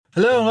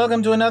Hello and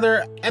welcome to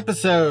another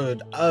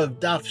episode of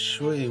Daf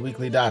Shvui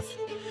Weekly Daf.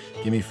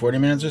 Give me 40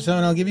 minutes or so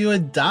and I'll give you a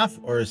daf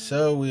or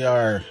so. We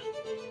are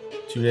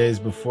 2 days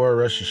before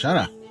Rosh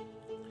Hashanah.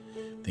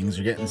 Things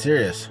are getting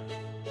serious.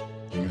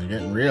 Things are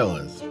getting real,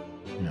 as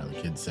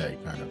the kids say,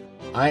 kind of.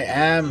 I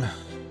am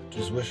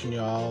just wishing you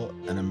all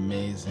an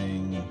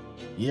amazing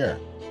year.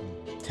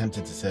 I'm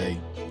tempted to say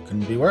it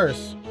couldn't be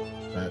worse,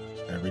 but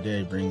every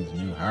day brings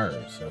new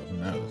horrors, so who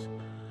knows?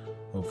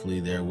 Hopefully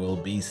there will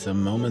be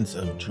some moments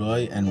of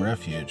joy and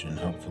refuge, and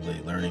hopefully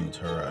learning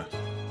Torah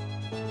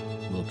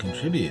will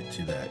contribute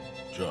to that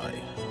joy.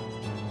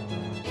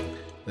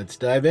 Let's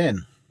dive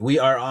in. We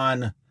are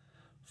on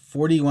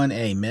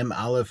 41a, Mem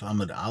Aleph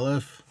Amud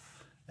Aleph,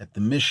 at the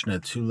Mishnah,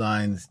 2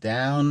 lines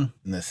down,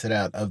 in the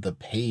sit-out of the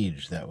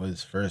page that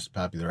was first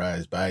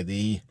popularized by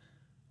the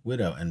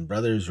widow and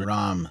brothers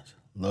Ram,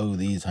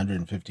 these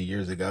 150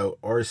 years ago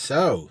or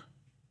so.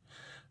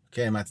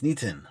 Okay,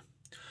 Matnitin.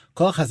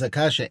 Kol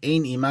chazaka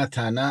she'ein ima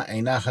tana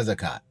eina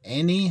chazaka.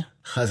 Any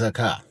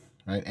chazaka,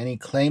 right? Any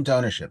claim to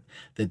ownership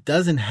that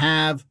doesn't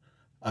have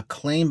a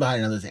claim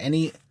behind it. There's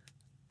any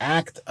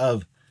act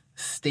of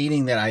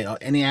stating that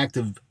any act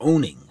of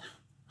owning,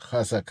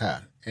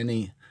 chazaka,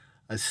 any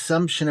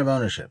assumption of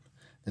ownership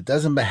that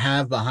doesn't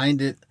have behind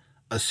it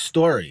a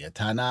story, a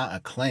tana, a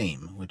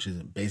claim, which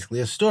is basically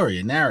a story,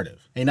 a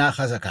narrative. Eina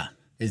chazaka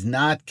is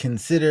not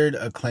considered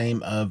a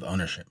claim of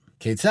ownership.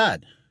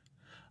 Ketzad.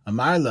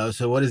 Amarlo,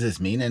 so what does this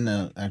mean? And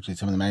actually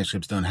some of the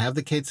manuscripts don't have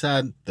the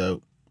Ketzad,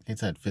 though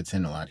Ketzad fits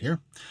in a lot here.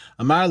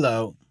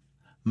 Amarlo,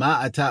 ma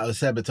ata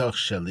oseh betoch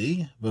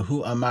shali,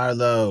 v'hu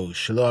amarlo,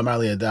 shelo amar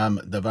li adam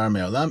davar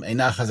me'olam,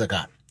 eina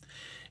chazaka.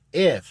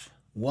 If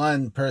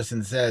one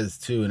person says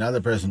to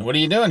another person, what are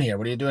you doing here?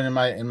 What are you doing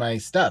in my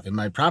stuff, in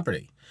my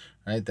property?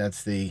 Right?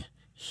 That's the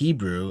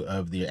Hebrew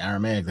of the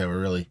Aramaic that we're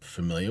really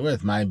familiar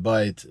with. My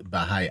bait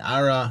bahai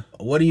ara.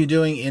 What are you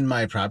doing in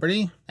my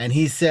property? And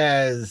he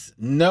says,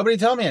 nobody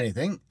told me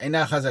anything.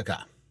 Eina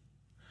chazaka.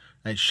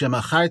 Right?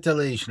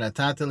 Shemachartali,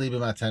 shnatatali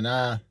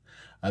b'matana,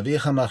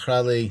 avicha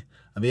machrali,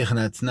 avicha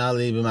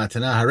natznali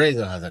b'matana,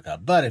 harezo chazaka.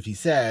 But if he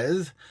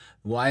says,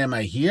 why am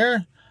I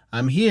here?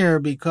 I'm here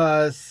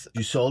because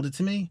you sold it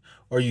to me,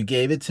 or you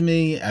gave it to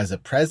me as a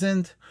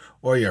present,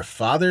 or your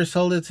father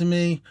sold it to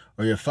me,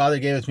 or your father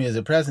gave it to me as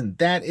a present.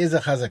 That is a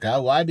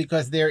chazakah. Why?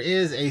 Because there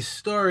is a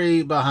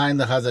story behind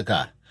the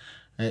chazakah.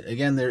 Right?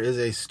 Again, there is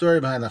a story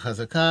behind the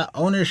chazakah.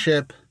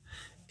 Ownership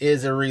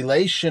is a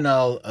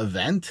relational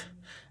event,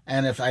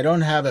 and if I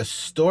don't have a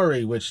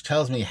story which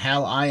tells me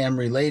how I am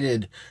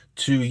related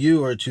to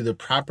you or to the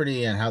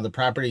property and how the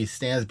property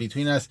stands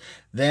between us,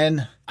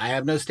 then I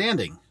have no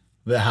standing.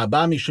 But if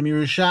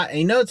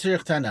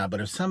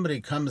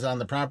somebody comes on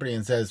the property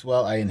and says,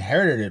 well, I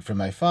inherited it from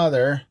my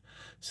father,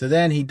 so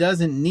then he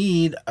doesn't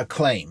need a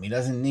claim. He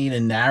doesn't need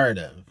a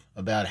narrative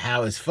about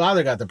how his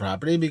father got the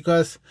property,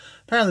 because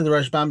apparently the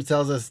Rashbam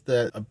tells us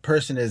that a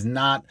person is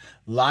not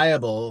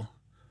liable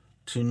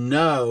to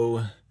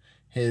know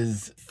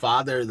his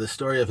father, the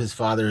story of his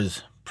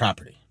father's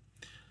property.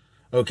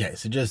 Okay,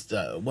 so just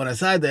one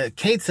aside, the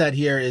Ketzad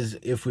here is,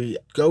 if we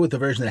go with the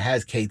version that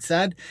has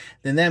Ketzad,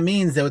 then that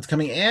means that what's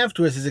coming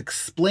afterwards is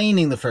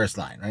explaining the first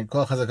line, right?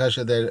 Kol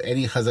chazakah, that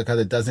any chazakah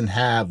that doesn't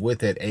have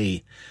with it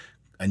a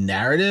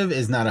narrative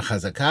is not a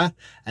chazakah.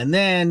 And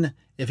then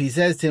if he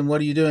says to him,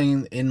 what are you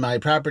doing in my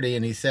property?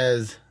 And he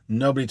says,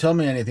 nobody told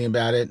me anything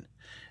about it,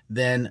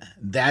 then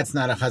that's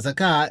not a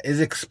chazakah, is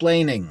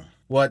explaining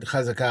what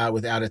chazakah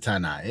without a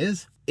tana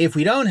is. If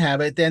we don't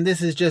have it, then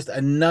this is just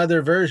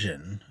another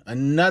version,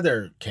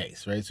 another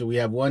case, right? So we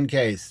have one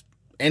case,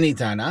 any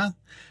tana,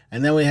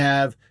 and then we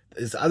have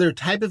this other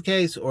type of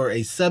case or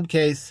a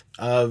sub-case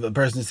of a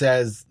person who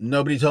says,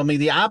 nobody told me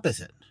the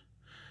opposite,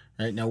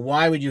 right? Now,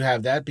 why would you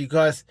have that?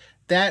 Because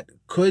that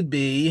could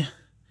be,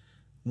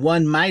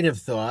 one might have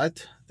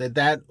thought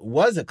that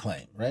was a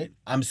claim, right?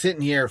 I'm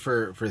sitting here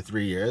for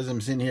 3 years, I'm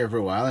sitting here for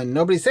a while, and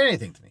nobody said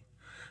anything to me.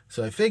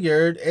 So I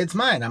figured it's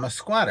mine. I'm a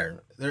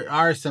squatter. There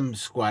are some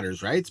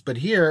squatters' rights, but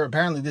here,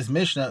 apparently this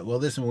Mishnah,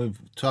 we've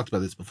talked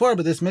about this before,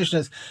 but this Mishnah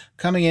is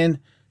coming in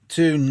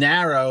to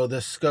narrow the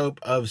scope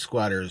of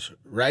squatters'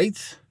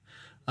 rights.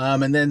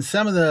 And then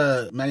some of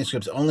the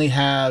manuscripts only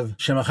have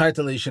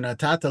Shemachartali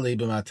Shanatatali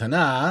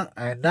b'matana,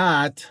 and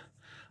not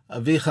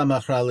Avicha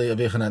Machrali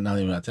Avicha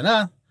Natnali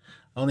b'matana.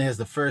 Only has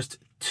the first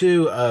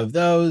 2 of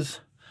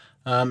those.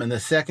 And the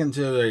second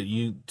 2,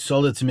 you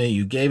sold it to me,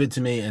 you gave it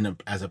to me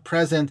as a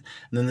present.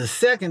 And then the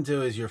second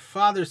 2 is your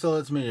father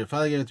sold it to me, your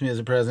father gave it to me as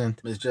a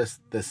present. It's just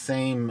the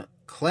same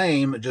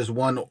claim, just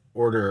one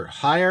order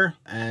higher,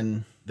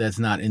 and that's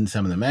not in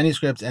some of the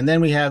manuscripts. And then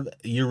we have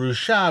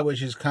Yerusha,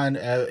 which is kind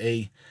of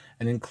an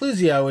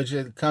inclusio, which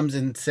it comes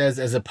and says,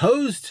 as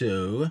opposed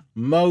to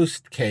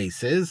most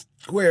cases,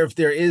 where if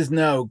there is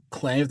no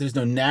claim, if there's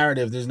no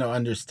narrative, there's no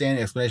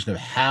understanding, explanation of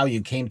how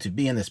you came to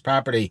be in this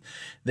property,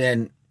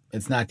 then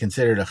it's not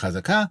considered a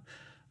chazakah.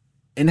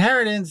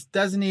 Inheritance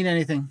doesn't need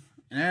anything.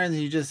 Inheritance,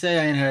 you just say,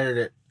 I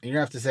inherited it. You don't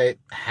have to say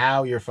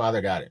how your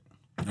father got it,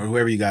 or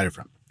whoever you got it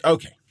from.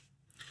 Okay.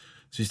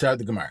 So you start with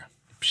the Gemara.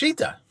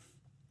 Pshita.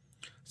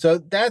 So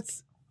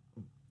that's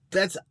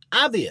that's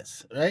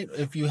obvious, right?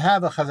 If you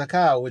have a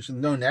chazakah, which is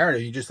no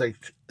narrative, you just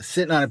like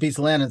sitting on a piece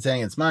of land and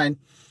saying it's mine,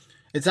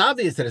 it's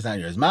obvious that it's not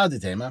yours.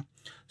 Ma'oditema.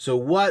 So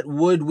what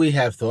would we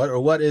have thought, or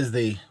what is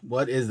the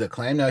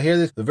claim? Now here,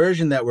 the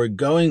version that we're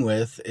going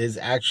with is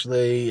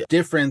actually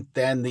different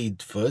than the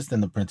tfus, than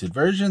the printed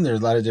version. There's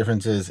a lot of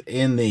differences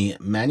in the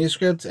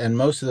manuscripts, and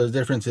most of those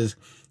differences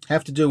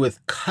have to do with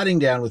cutting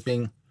down, with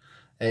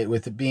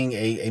it being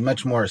a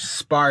much more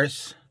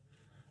sparse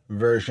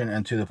version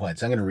and to the point.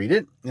 So I'm going to read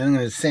it, and I'm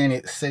going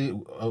to say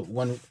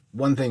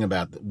one thing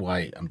about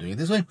why I'm doing it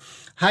this way.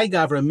 Hi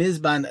Gavra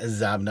Mizban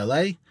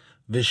Zavnale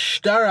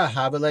Vishtara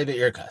Havale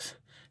Ve'irkas.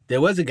 There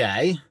was a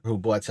guy who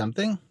bought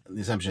something, the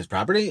assumption is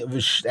property,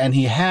 and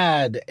he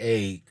had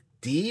a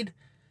deed,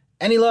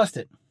 and he lost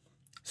it.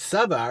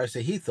 Savar, so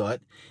he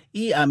thought,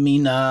 I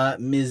amina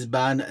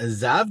mizban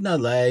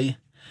zavnale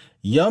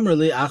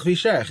yomrli ach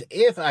visherch.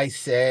 If I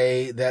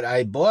say that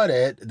I bought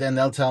it, then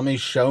they'll tell me,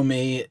 show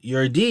me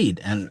your deed.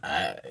 And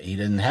he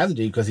didn't have the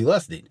deed because he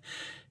lost the deed.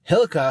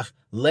 Hilkach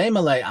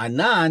lemalei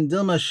anan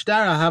dilma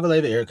shtara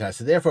havale ve'irka.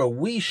 So therefore,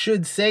 we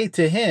should say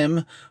to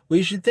him,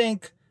 we should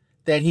think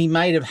that he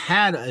might have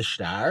had a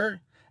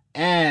shtar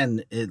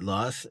and he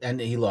lost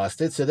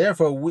it. So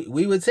therefore,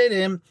 we would say to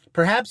him,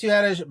 perhaps you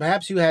had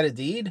a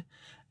deed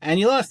and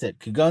you lost it.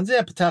 And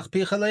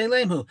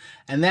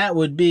that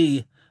would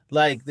be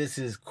like, this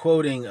is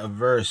quoting a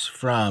verse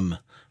from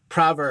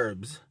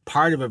Proverbs,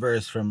 part of a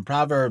verse from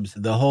Proverbs.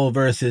 The whole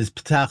verse is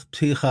P'tach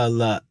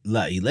pticha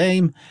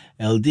la'ileim,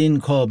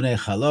 eldin kol bnei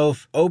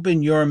chalof.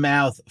 Open your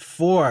mouth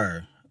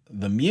for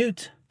the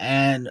mute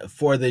and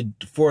for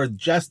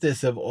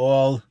justice of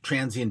all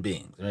transient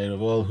beings, right? Of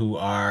all who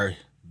are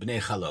bnei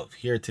chalof,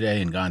 here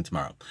today and gone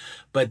tomorrow.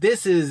 But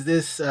this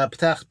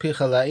P'tach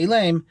picha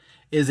la'ileim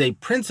is a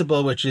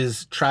principle which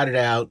is trotted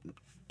out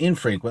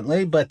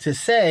infrequently, but to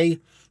say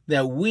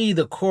that we,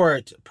 the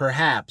court,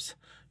 perhaps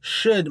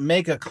should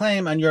make a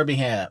claim on your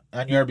behalf,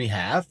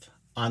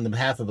 on the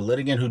behalf of a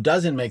litigant who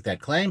doesn't make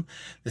that claim.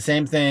 The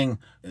same thing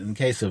in the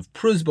case of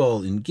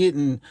Pruzbol in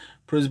Gittin.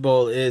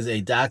 Pruzbol is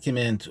a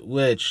document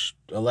which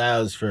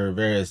allows, for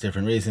various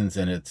different reasons,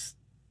 and it's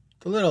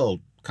a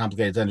little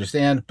complicated to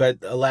understand, but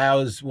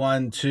allows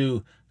one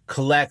to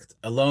collect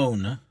a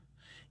loan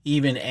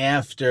even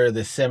after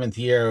the 7th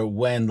year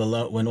when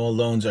when all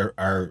loans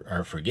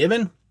are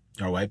forgiven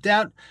or wiped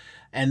out.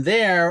 And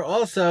there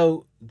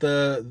also,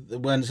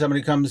 when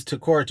somebody comes to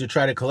court to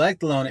try to collect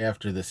the loan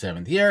after the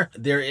 7th year,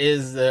 there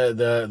is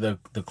the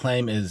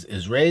claim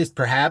is raised.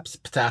 Perhaps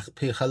P'tach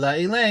picha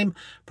la'ileim,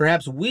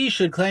 perhaps we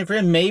should claim for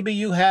him. Maybe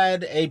you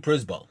had a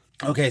pruzbol.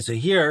 Okay, so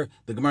here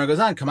the Gemara goes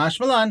on. Kamash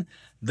Malan,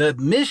 the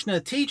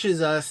Mishnah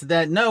teaches us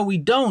that no, we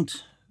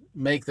don't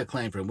make the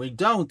claim for him. We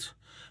don't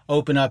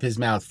open up his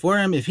mouth for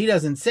him. If he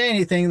doesn't say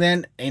anything,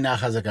 then eina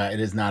chazakah.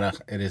 It is not a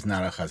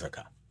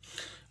chazakah.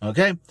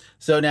 Okay,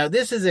 so now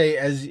this is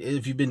as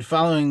if you've been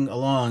following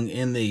along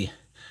in the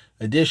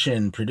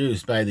edition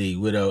produced by the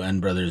Widow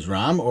and Brothers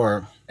Ram,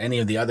 or any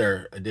of the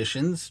other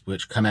editions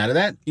which come out of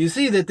that, you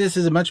see that this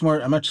is a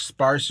much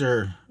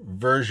sparser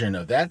version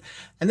of that.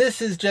 And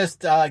this is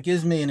just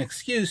gives me an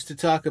excuse to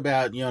talk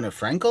about Yonah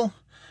Frankel,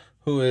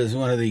 who is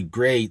one of the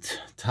great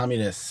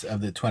Talmudists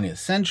of the 20th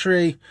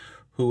century,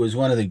 who was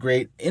one of the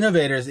great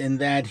innovators in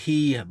that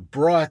he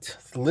brought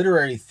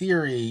literary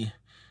theory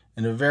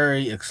in a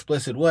very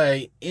explicit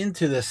way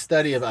into the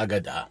study of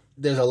Agadah.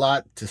 There's a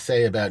lot to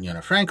say about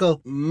Yonah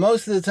Frankel.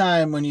 Most of the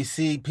time when you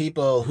see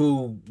people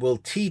who will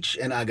teach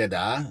an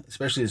Agadah,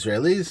 especially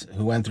Israelis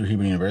who went through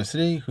Hebrew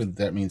University,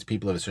 that means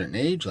people of a certain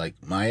age, like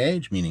my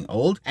age, meaning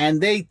old,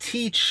 and they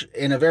teach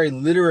in a very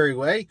literary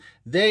way,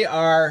 they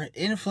are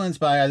influenced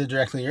by, either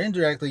directly or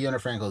indirectly, Yonah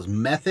Frankel's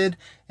method,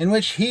 in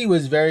which he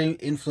was very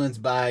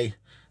influenced by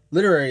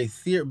literary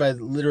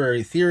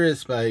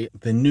theorists, by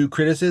the new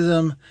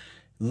criticism,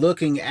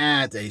 looking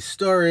at a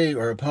story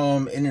or a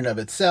poem in and of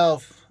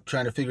itself,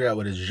 trying to figure out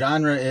what his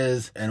genre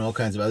is, and all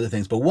kinds of other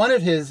things. But one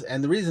of his,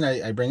 and the reason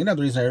I bring it up,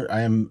 the reason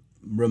I am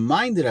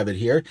reminded of it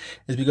here,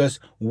 is because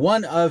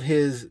one of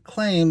his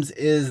claims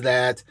is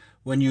that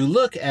when you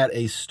look at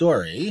a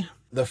story,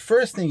 the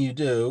first thing you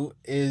do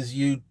is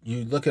you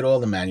look at all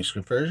the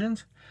manuscript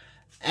versions,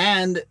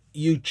 and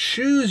you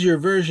choose your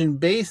version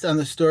based on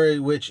the story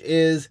which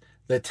is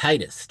the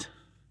tightest,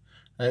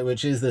 right,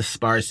 which is the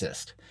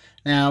sparsest.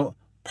 Now,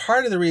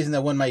 part of the reason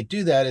that one might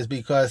do that is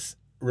because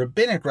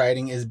rabbinic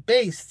writing is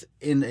based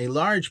in a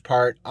large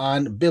part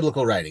on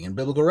biblical writing. And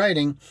biblical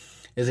writing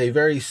is a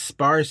very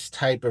sparse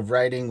type of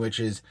writing, which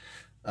is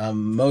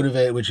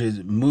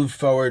moved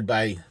forward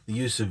by the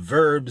use of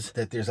verbs,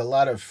 that there's a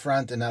lot of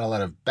front and not a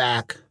lot of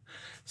back.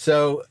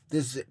 So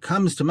this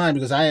comes to mind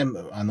because I am,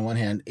 on the one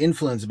hand,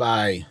 influenced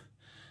by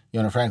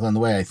Yonah Frankel in the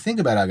way I think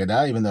about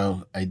Agadah, even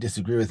though I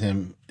disagree with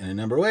him in a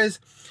number of ways.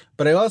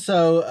 But I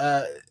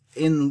also,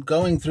 in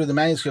going through the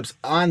manuscripts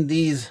on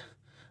these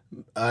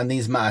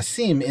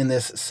ma'asim in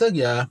this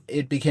sugya,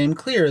 it became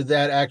clear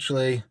that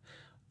actually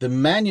the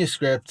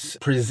manuscripts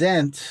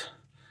present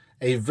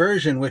a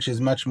version which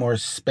is much more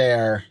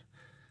spare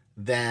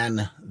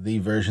than the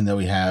version that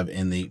we have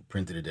in the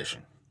printed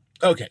edition.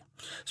 Okay,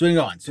 so we can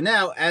go on. So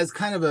now, as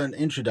kind of an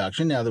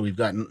introduction, now that we've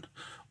gotten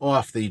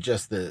off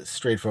the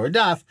straightforward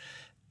daf,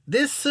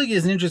 this sugya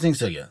is an interesting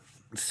sugya.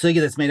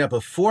 Sugya that's made up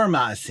of 4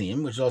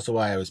 ma'asim, which is also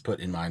why I was put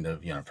in mind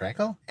of Yonah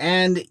Prekel.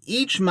 And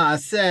each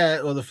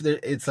ma'aseh, well,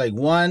 it's like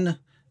 1,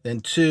 then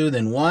 2,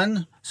 then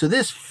 1. So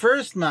this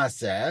first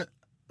ma'aseh,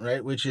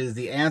 right, which is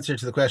the answer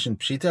to the question,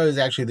 Pshita is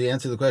actually the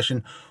answer to the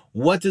question,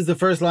 what does the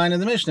first line of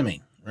the Mishnah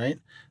mean, right?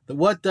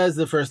 What does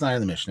the first line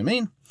of the Mishnah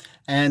mean?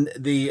 And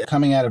the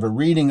coming out of a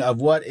reading of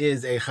what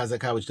is a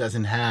chazakah which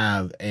doesn't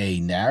have a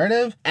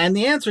narrative. And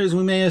the answer is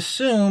we may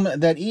assume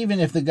that even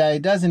if the guy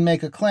doesn't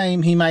make a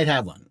claim, he might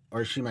have one,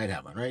 or she might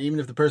have one, right? Even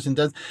if the person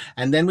does.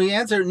 And then we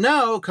answer,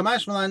 no,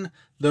 Kamash Malan,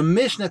 the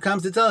Mishnah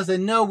comes to tell us that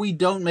no, we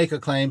don't make a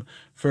claim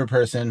for a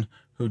person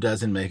who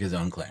doesn't make his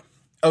own claim.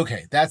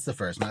 Okay, that's the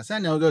first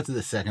Maseh. Now we'll go to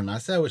the second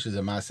Maseh, which is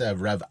a Maseh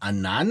of Rav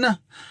Anan.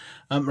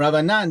 Rav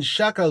Anan,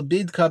 Shakal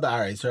Bidka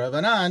Ba'aretz. So Rav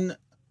Anan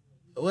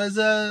was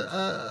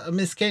a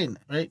miscain,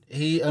 right?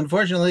 He,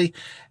 unfortunately,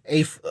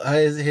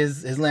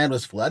 his land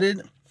was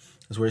flooded,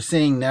 as we're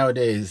seeing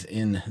nowadays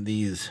in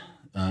these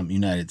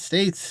United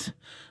States.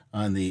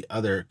 On the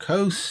other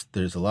coast,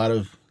 there's a lot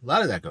of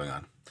that going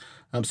on.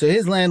 So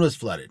his land was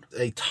flooded.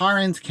 A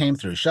torrent came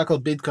through. Shakal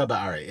Bidka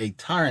Ba'aretz. A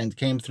torrent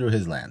came through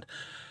his land.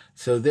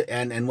 So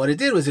and what it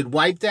did was it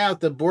wiped out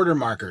the border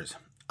markers.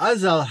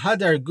 Azal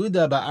Hadar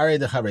Guda Ba'are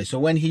Dechabre. So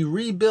when he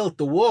rebuilt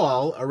the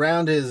wall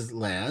around his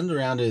land,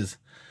 around his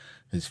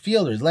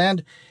field or his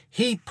land,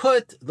 he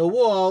put the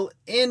wall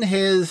in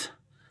his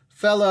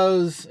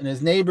fellows and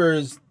his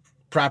neighbors'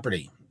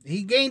 property.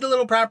 He gained a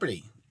little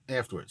property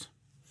afterwards.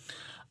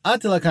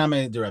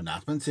 Atilakame de Rav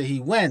Nachman. So he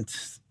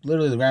went,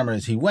 literally the grammar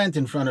is he went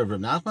in front of Rav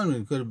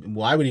Nachman.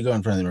 Why would he go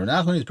in front of Rav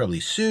Nachman? He's probably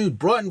sued,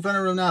 brought in front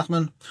of Rav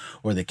Nachman,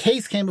 or the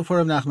case came before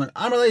Rav Nachman.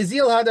 Amarle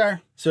Zil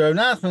Hadar. So Rav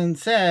Nachman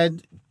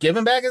said, give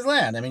him back his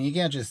land. I mean, you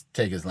can't just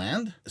take his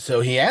land. So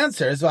he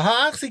answers,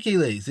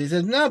 V'ha'achzikili. So he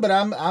says, no, but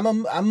I'm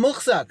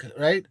muchzak,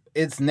 right?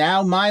 It's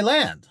now my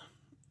land.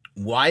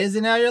 Why is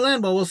it now your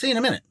land? Well, we'll see in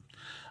a minute.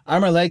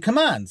 Amarle, come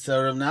on.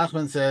 So Rav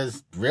Nachman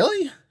says,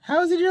 really?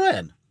 How is it your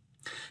land?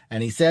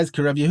 And he says,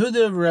 Rav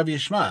Yehuda Rav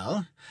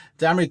Yishmael,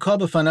 Damri kol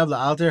b'fanav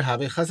la'alter have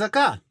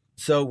chazakah.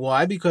 So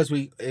why? Because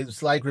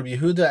it's like Rabbi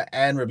Yehuda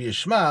and Rabbi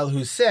Yishmael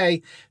who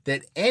say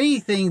that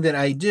anything that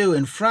I do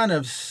in front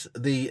of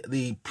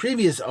the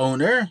previous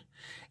owner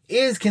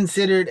is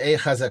considered a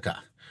chazakah,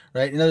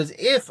 right? In other words,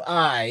 if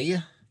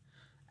I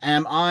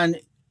am on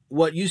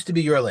what used to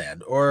be your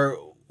land or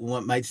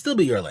what might still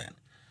be your land,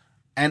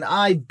 and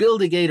I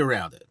build a gate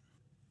around it,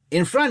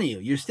 in front of you,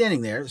 you're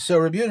standing there. So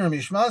Rabbi Yehuda and Rabbi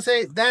Yishmael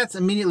say that's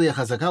immediately a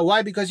chazakah.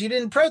 Why? Because you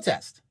didn't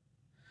protest.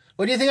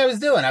 What do you think I was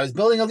doing? I was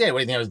building a gate. What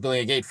do you think I was building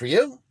a gate for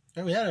you?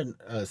 And we had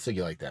a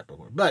sugya like that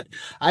before. But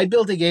I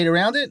built a gate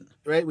around it,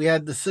 right? We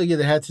had the sugya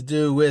that had to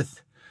do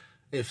with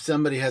if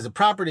somebody has a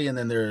property and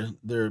then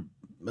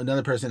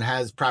another person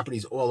has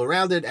properties all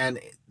around it, and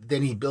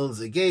then he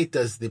builds a gate,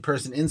 does the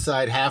person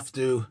inside have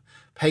to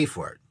pay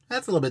for it?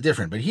 That's a little bit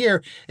different. But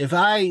here, if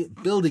I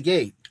build a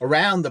gate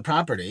around the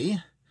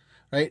property,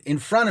 right, in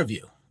front of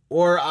you,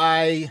 or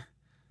I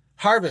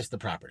harvest the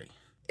property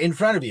in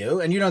front of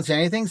you, and you don't say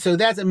anything, so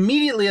that's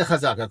immediately a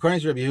chazakah, according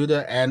to Rabbi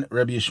Yehuda and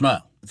Rabbi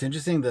Yishmael. It's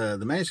interesting, the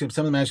manuscripts,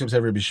 some of the manuscripts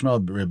have Rabbi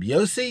Yishmael, Rabbi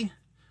Yossi,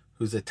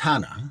 who's a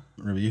Tana.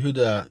 Rabbi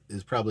Yehuda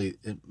is probably,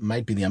 it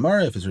might be the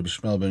Amora. If it's Rabbi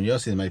Yishmael ben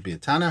Yossi, it might be a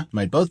Tana. It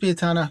might both be a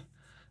Tana.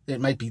 It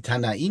might be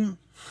Tanaim,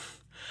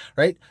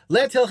 right?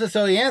 Let Hilchah,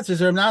 so he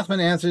answers, Rabbi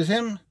Nachman answers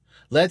him,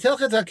 Let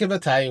Hilchah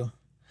takivatayu.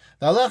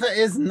 The halacha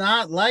is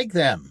not like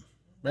them.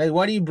 Right?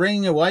 Why are you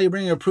bringing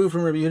a proof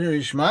from Rabbi Yehuda and Rabbi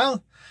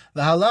Yishmael?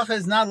 The halacha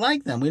is not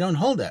like them. We don't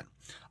hold that.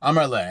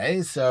 Amar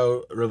le,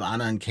 so Rav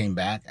Anan came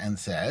back and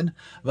said,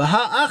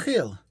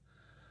 V'ha'achil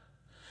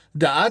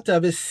da'ata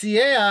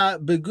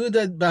v'siyea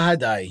begudad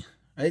bahadai.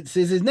 Right? So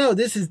he says, no,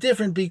 this is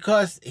different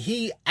because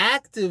he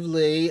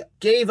actively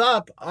gave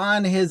up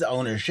on his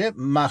ownership.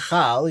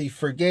 Machal, he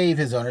forgave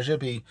his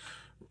ownership. He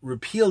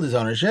repealed his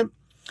ownership.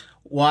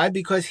 Why?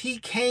 Because he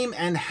came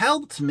and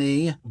helped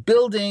me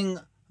building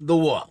the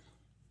wall.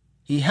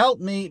 He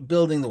helped me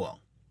building the wall.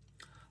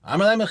 He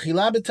said,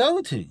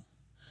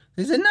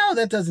 no,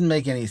 that doesn't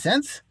make any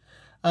sense.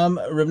 Rav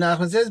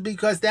Nachman says,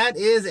 because that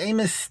is a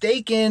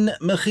mistaken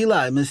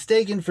mechila, a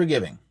mistaken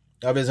forgiving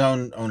of his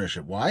own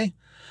ownership. Why?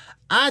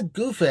 Ad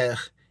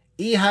gufech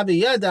I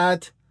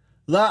habiyadat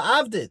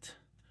la avdit.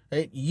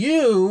 Right?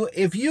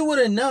 If you would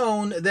have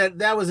known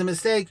that was a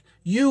mistake,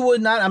 you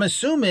would not, I'm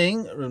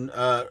assuming,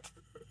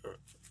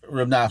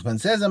 Rav Nachman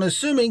says, I'm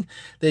assuming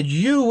that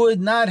you would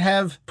not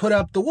have put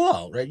up the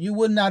wall, right? You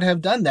would not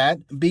have done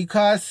that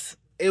because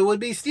it would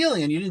be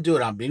stealing, and you didn't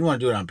want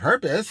to do it on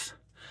purpose.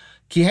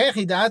 Right?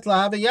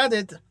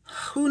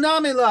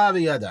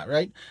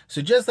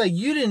 So just like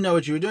you didn't know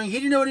what you were doing, he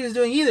didn't know what he was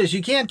doing either. So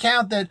you can't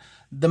count that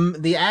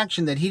the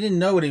action that he didn't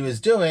know what he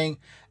was doing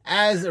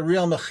as a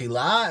real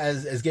mechila,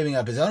 as giving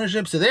up his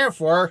ownership. So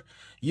therefore,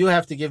 you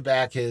have to give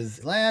back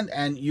his land,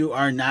 and you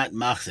are not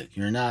machzik.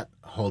 You're not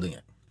holding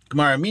it.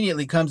 Gemara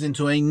immediately comes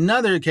into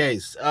another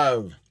case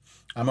of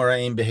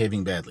Amoraim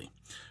behaving badly.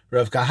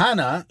 Rav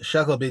Kahana,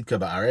 Shekel Bidka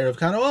Ba'are. Rav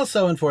Kahana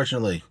also,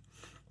 unfortunately,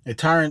 a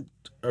torrent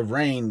of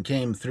rain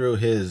came through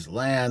his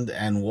land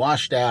and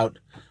washed out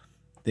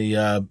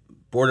the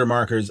border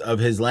markers of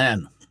his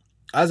land.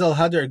 Azal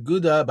Hadar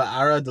Guda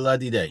Ba'ara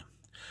Deladide.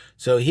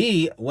 So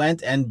he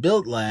went and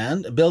built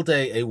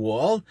a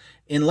wall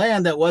in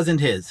land that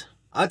wasn't his.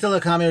 Atala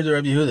Kamer de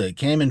Rabbi Yehuda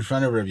came in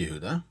front of Rabbi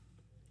Yehuda.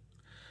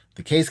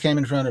 The case came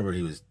in front of her.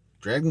 He was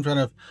dragged in front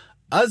of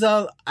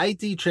Azal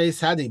Aiti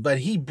Tres Hadi, but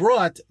he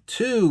brought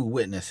two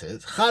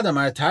witnesses. Chad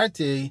Amar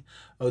Tarti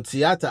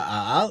Otziata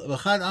Aal,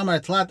 v'chad Amar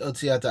Tlat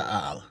Otziata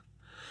Aal.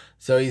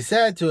 So he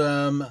said to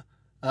him,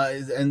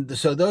 and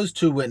so those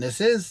two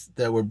witnesses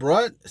that were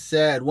brought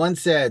one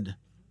said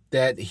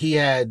that he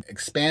had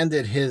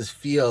expanded his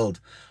field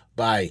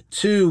by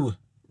 2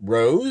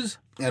 rows,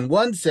 and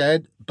one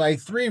said by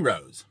 3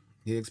 rows.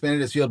 He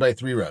expanded his field by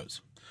 3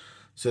 rows.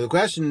 So the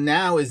question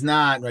now is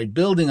not, right,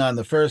 building on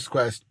the first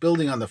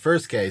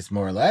case,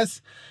 more or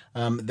less,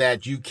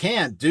 that you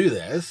can't do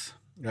this,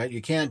 right?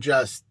 You can't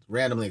just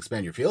randomly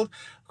expand your field.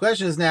 The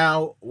question is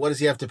now, what does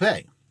he have to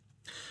pay?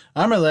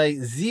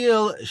 Amarle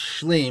Zil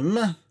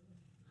Shlim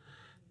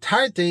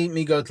Tarte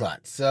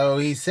Migotlat. So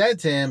he said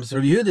to him, so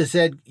Rabbi Yehuda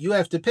said, you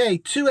have to pay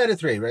 2 out of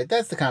 3, right?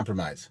 That's the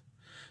compromise.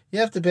 You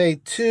have to pay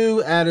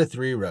 2 out of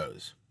 3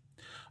 rows.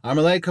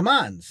 Amarle, come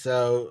on.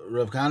 So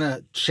Rav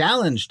Kahana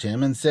challenged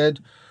him and said,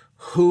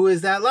 who is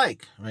that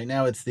like? Right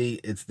now it's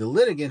the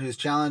litigant who's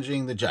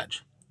challenging the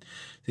judge.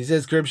 He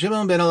says, Reb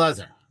Shimon ben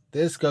Elazar.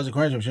 This goes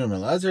according to Reb Shimon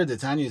ben Elazar. The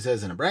Tanya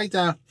says in a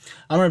Braita,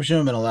 I'm Reb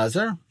Shimon ben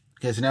Elazar.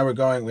 Okay, so now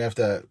we have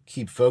to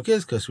keep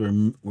focus because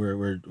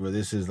we're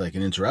this is like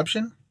an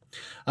interruption.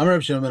 I'm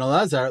Reb Shimon ben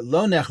Elazar.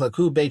 Lo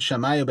nechlaku beit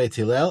Shammai ubeit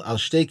Hillel al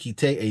shtei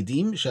kitei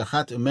edim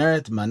shachat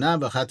umeret mana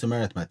v'chat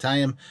umeret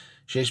matayim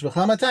sheish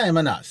b'chla matayim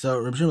mana. So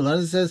Reb Shimon ben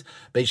Elazar says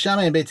Beit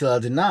Shammai and Beit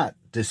Hillel did not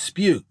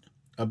dispute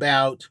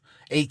about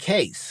a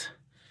case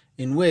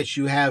in which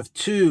you have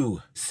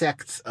 2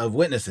 sects of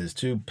witnesses,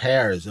 2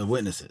 pairs of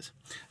witnesses.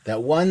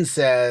 That one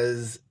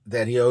says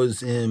that he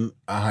owes him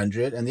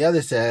 100, and the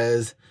other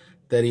says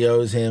that he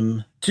owes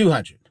him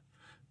 200,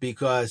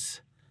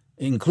 because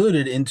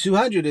included in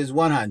 200 is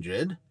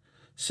 100.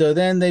 So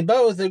then they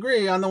both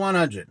agree on the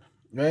 100,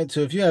 right?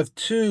 So if you have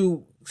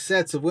 2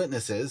 sets of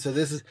witnesses, so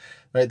this is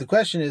right. The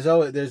question is,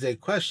 there's a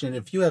question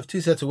if you have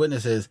 2 sets of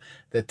witnesses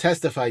that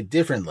testify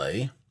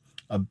differently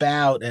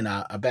about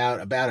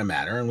a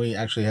matter, and we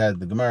actually had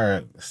the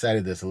Gemara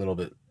cited this a little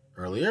bit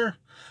earlier.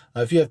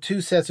 If you have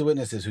 2 sets of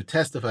witnesses who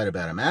testified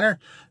about a matter,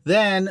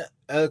 then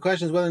the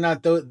question is whether or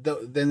not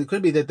then it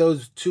could be that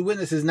those 2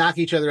 witnesses knock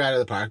each other out of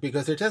the park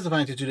because they're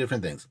testifying to 2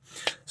 different things.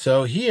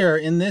 So here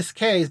in this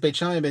case, Beit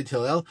Shammai and Beit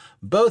Hillel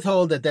both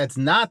hold that that's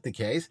not the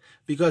case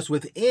because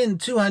within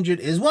 200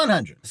 is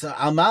 100. So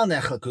Almal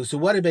Nechlaku. So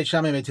what did Beit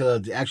Shammai and Beit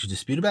Hillel actually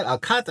dispute about? Al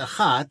Kat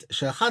Achat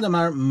Shechad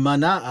Amar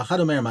Mana Achad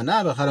Omer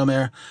Mana V'Achad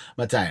Omer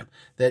Matayim.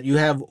 That you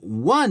have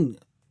one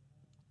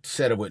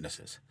set of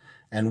witnesses,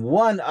 and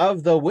one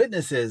of the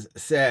witnesses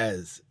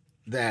says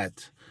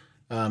that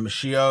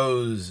she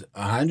owes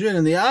 100,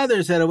 and the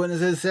other set of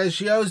witnesses says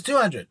she owes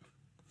 200.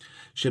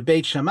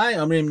 Beit Shammai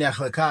omrim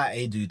nechlaka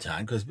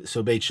edutan,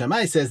 so Beit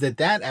Shammai says that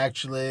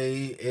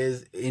actually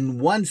is in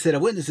one set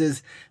of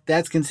witnesses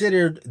that's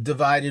considered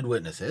divided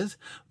witnesses.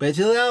 Beit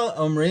Hillel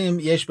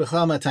omrim yesh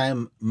b'chal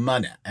matayim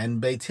mana,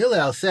 and Beit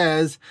Hillel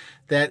says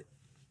that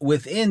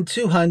within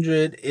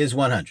 200 is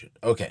 100.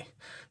 Okay,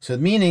 so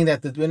meaning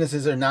that the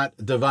witnesses are not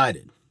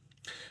divided.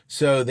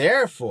 So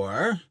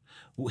therefore,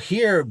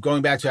 here,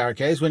 going back to our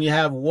case, when you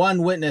have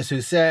one witness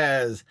who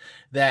says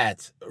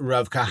that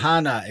Rav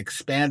Kahana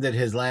expanded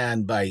his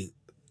land by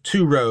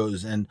 2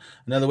 rows, and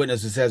another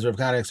witness who says Rav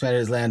Kahana expanded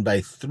his land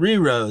by 3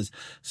 rows,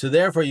 so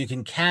therefore you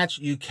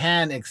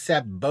can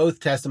accept both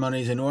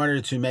testimonies in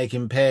order to make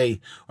him pay,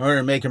 in order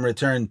to make him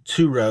return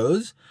 2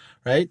 rows,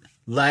 right?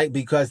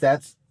 Because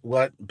that's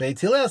what Beit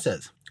Hillel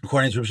says,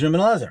 according to Reb Shimon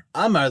ben Elazar.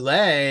 Amar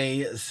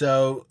lei,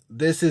 so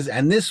this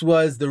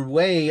was the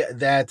way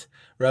that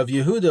Rav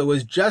Yehuda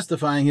was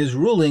justifying his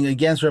ruling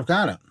against Rav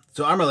Kahana.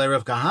 So Amar lei,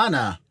 Rav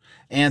Kahana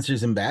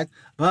answers him back,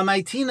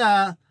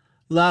 V'maitina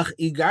lach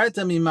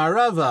igarta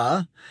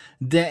mimarava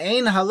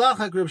de'ein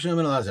halachak Reb Shimon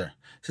ben Elazar.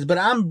 Says, but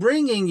I'm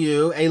bringing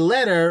you a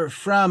letter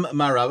from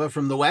Marava,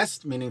 from the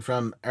west, meaning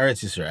from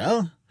Eretz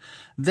Yisrael,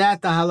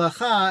 that the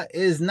halacha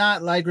is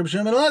not like Reb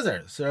Shimon ben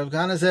Elazar. So Rav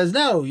Kahana says,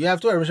 no, you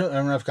have to.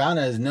 Rav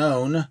Kahana is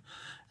known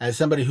as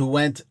somebody who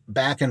went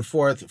back and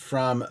forth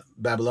from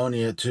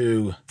Babylonia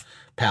to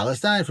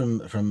Palestine,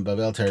 from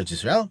Babel to Eretz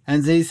Yisrael.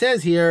 And he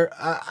says here,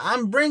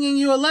 I'm bringing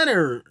you a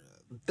letter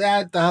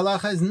that the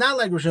halacha is not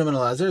like Reb Shimon ben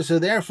Elazar. So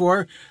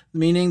therefore,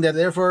 meaning that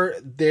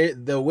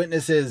the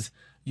witnesses,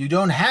 you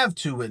don't have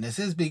 2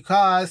 witnesses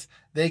because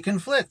they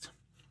conflict.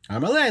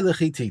 Amalei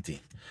l'chititi.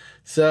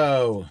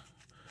 So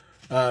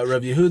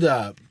Rav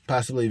Yehuda,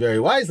 possibly very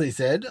wisely,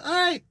 said, all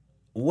right,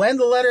 when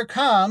the letter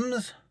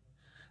comes,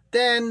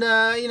 then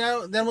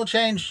we'll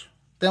change.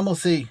 Then we'll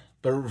see.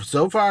 But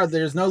so far,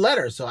 there's no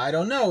letter, so I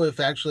don't know if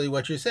actually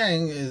what you're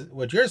saying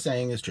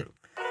is true.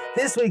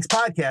 This week's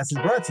podcast is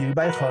brought to you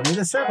by Choni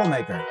the Circle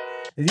Maker.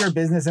 Is your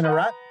business in a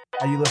rut?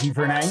 Are you looking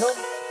for an angle?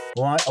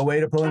 Want a way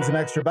to pull in some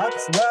extra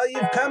bucks? Well,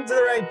 you've come to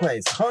the right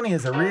place. Choni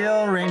is a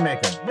real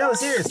rainmaker. No,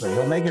 seriously,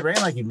 he'll make it rain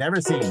like you've never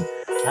seen.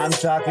 I'm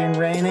talking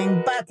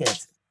raining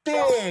buckets.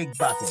 Big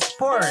buckets.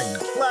 Pouring,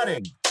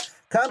 flooding.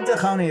 Come to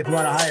Choni if you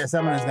want to hire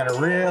someone who's going to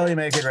really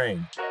make it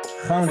rain.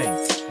 Choni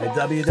at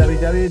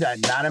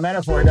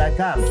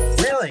www.notametaphor.com.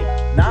 Really,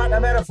 not a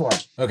metaphor.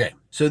 Okay,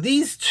 so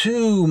these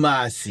two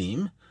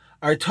maasim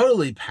are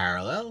totally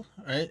parallel,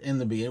 right? In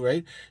the beginning,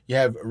 right? You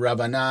have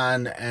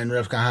Rabbanan and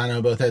Rav Kahana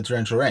both had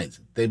torrential rains.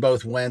 They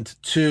both went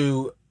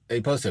to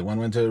a posek. One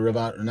went to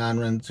Rabbanan,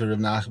 went to Rav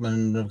Nachman,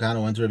 and Rav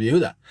Kahana went to Rav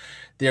Yehuda.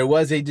 There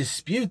was a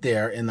dispute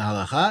there in the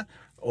halacha,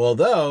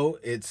 although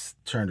it's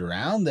turned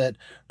around that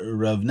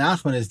Rav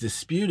Nachman is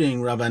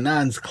disputing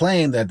Rabbanan's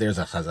claim that there's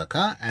a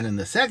chazakah, and in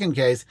the second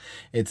case,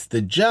 it's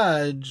the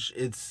judge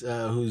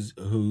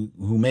who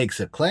makes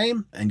a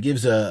claim and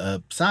gives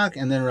a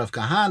psak, and then Rav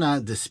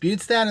Kahana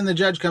disputes that, and the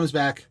judge comes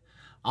back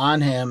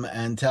on him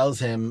and tells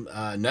him,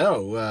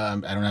 no, I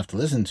don't have to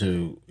listen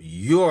to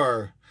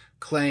your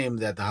claim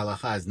that the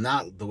halacha is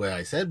not the way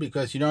I said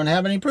because you don't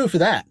have any proof of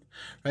that,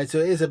 right? So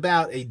it is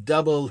about a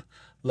double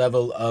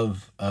level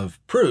of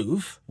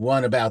proof,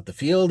 one about the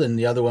field and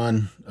the other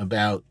one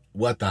about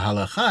what the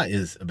halacha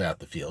is about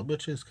the field,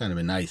 which is kind of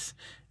a nice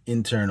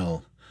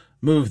internal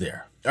move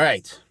there. All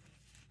right.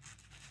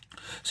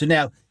 So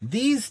now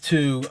these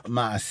two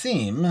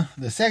ma'asim,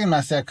 the second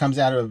ma'aseh comes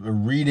out of a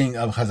reading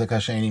of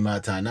Chazakah She'eni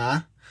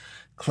Matana,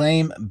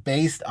 claim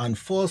based on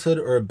falsehood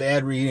or a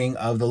bad reading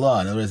of the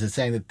law. In other words, it's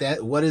saying that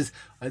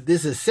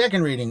this is a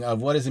second reading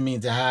of what does it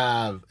mean to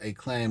have a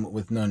claim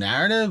with no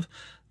narrative.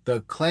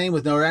 The claim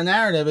with no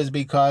narrative is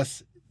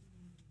because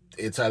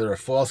it's either a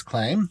false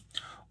claim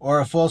or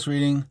a false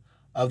reading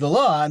of the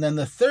law. And then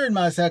the third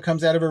Maaseh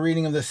comes out of a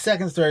reading of the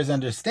second story's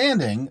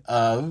understanding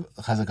of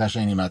Chazakah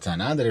She'eni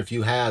Matana, that if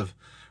you have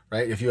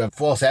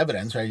false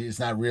evidence, right, it's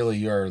not really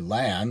your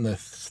land. The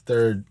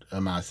third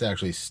Maaseh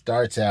actually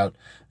starts out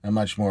in a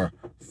much more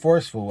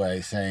forceful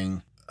way,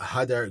 saying,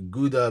 Hadar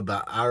Guda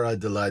Ba'ara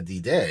de la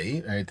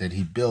Dide, right, that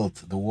he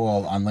built the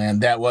wall on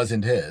land that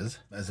wasn't his,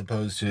 as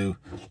opposed to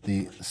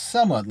the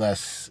somewhat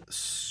less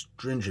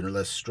stringent or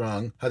less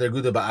strong Hadar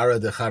Guda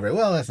Ba'ara de Chavre.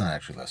 Well, that's not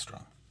actually less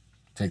strong.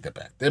 Take that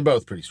back. They're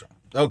both pretty strong.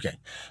 Okay.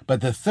 But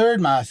the third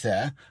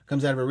Maaseh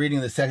comes out of a reading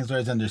of the second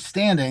story's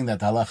understanding that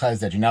the halacha is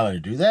that you're not allowed to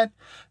do that.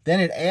 Then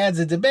it adds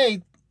a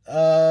debate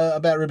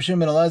about Reb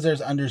Shimon ben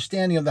Elazar's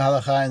understanding of the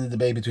halacha in the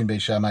debate between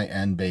Beit Shammai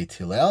and Beit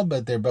Hillel,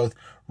 but they're both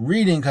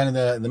reading kind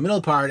of the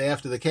middle part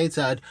after the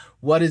Ketzad.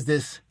 What is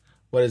this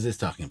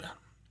talking about?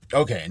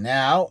 Okay,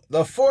 now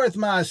the fourth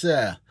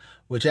Maaseh,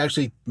 which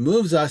actually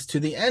moves us to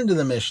the end of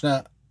the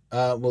Mishnah.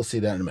 We'll see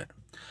that in a minute.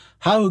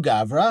 Hau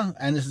Gavra,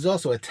 and this is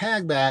also a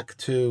tag back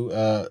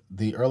to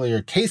the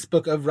earlier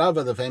casebook of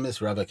Rava, the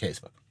famous Rava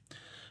casebook,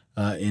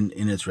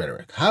 in its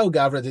rhetoric. Hau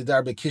Gavra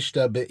didar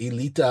bekishta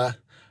be'ilita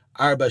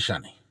arba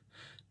shani.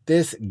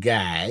 This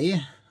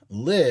guy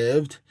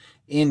lived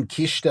in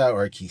Kishta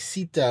or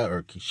Kisita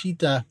or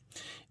Kishita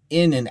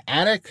in an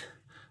attic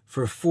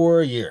for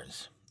 4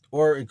 years.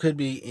 Or it could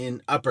be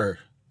in upper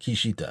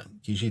Kishita.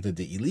 Kishita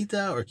de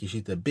Ilita or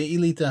Kishita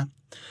Be'ilita.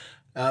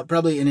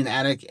 Probably in an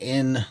attic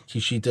in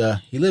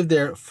Kishita. He lived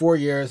there 4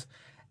 years.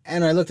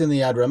 And I looked in the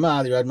Yad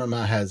Ramah. The Yad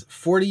Ramah has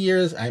 40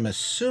 years. I'm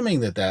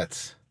assuming that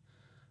that's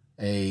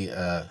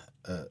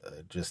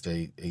just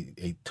a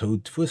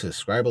tod tfus, a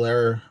scribal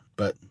error,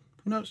 but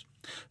who knows?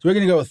 So we're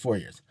going to go with 4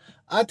 years.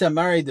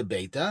 Atamari de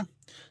Beta.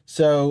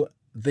 So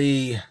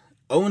the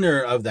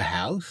owner of the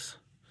house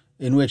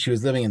in which he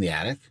was living in the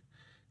attic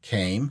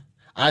came,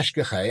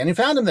 Ashkechai, and he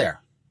found him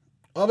there.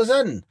 All of a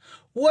sudden,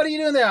 what are you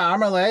doing there,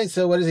 Amarle?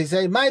 So what does he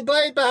say? My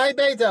bait b'hai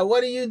Beta,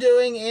 what are you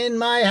doing in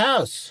my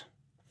house?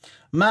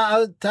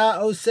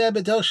 Ma'ata oseh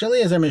b'tel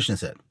shali, as our Mishnah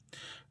said.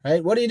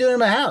 Right? What are you doing in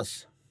my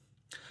house?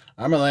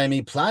 Amarle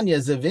mi planya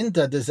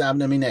zevinta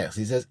desabna minech.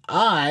 He says,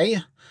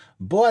 I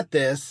bought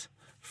this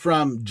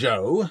from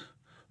Joe,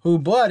 who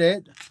bought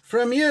it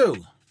from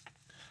you.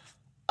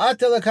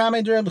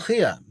 Atalakame de Reb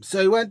Chia.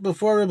 So he went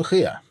before Reb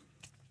Chia.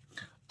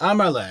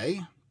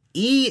 Amarle,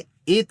 I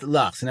it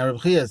lach. So now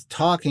Reb Chia is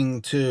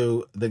talking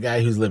to the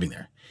guy who's living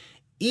there.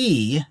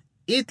 I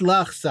it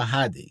lach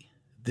sahadi.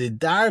 The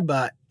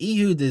darba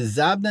ihu de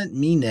zabnat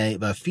mine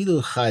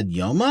vafilu chad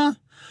yoma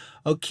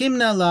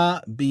okimna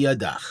la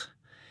biyadach.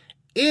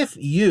 If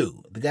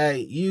you, the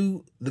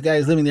guy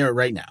who's living there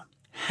right now,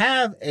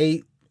 have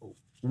a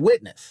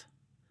witness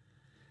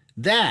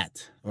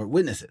that, or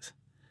witnesses,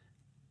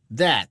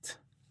 that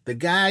the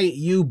guy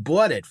you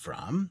bought it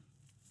from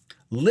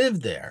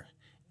lived there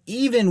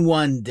even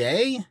one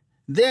day,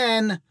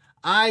 then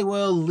I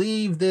will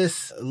leave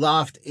this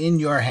loft in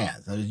your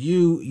hands.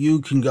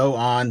 You can go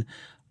on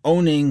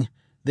owning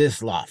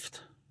this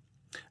loft.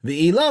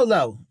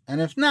 V'ilo,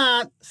 and if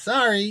not,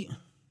 sorry,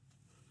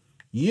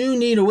 you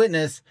need a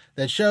witness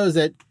that shows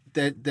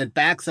that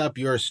backs up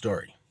your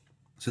story.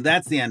 So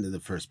that's the end of the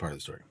first part of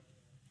the story.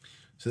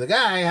 So the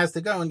guy has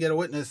to go and get a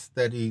witness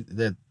that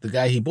the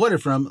guy he bought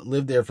it from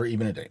lived there for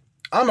even a day.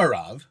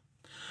 Amarav.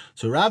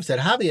 So Rav said,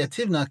 Havi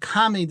ativna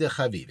kami de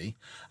Chavivi.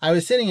 I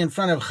was sitting in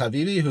front of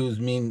Chavivi,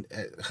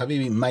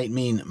 Chavivi might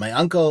mean my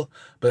uncle,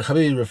 but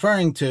Chavivi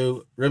referring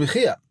to Rebbe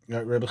Chia.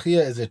 Rebbe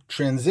Chia is a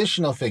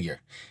transitional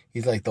figure.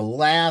 He's like the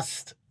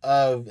last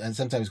of, and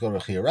sometimes called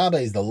Rebbe Chia Rabbah,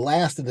 he's the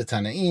last of the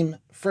Tanaim,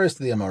 first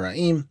of the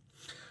Amoraim.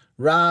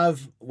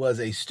 Rav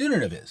was a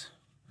student of his.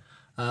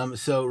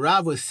 So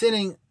Rav was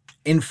sitting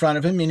in front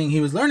of him, meaning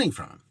he was learning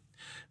from him.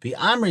 The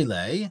Amri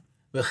lei,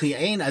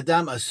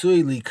 Adam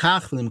asui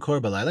likach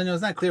limkor balayla. Now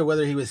it's not clear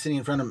whether he was sitting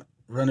in front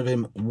of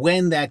him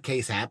when that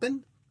case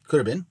happened. Could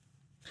have been.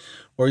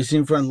 Or he's sitting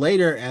in front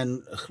later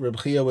and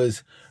Reb Chia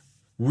was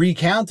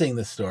recounting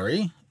the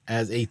story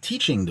as a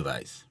teaching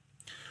device.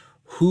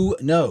 Who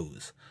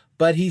knows?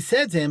 But he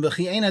said to him,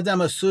 Adam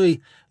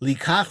asui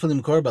likach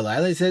limkor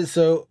balayla. He said,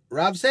 so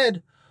Rav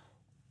said,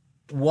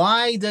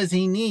 why does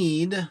he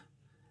need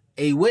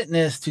a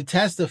witness to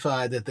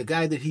testify that the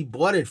guy that he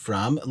bought it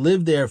from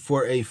lived there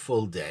for a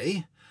full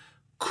day?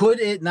 Could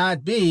it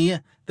not be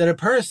that a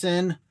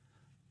person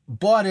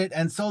bought it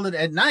and sold it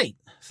at night,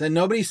 so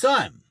nobody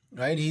saw him,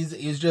 right?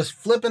 He's just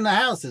flipping the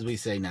house, as we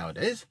say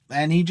nowadays,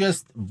 and he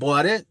just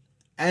bought it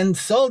and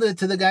sold it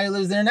to the guy who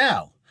lives there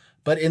now,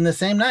 but in the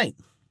same night.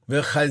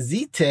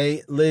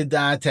 V'chazite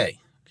lidate.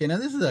 Okay, now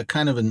this is a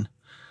kind of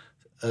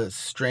a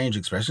strange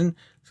expression.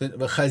 So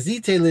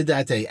v'chazite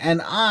lidate,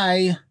 and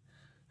I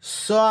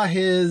saw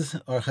his,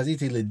 or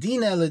chazite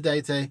ledina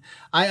ledate,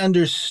 I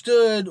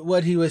understood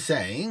what he was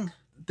saying.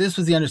 This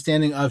was the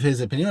understanding of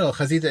his opinion.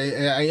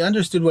 I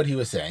understood what he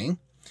was saying,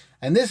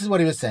 and this is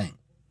what he was saying.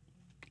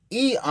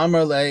 I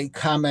amarle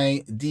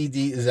kame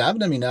didi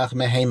zabna minach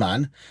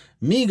meheman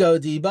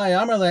migo di by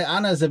amarle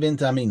ana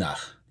zabinta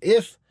minach.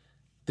 If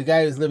the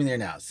guy who's living there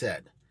now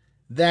said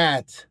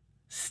that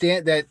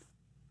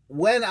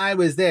when I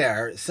was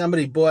there,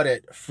 somebody bought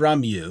it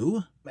from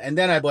you, and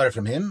then I bought it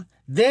from him,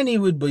 then he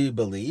would be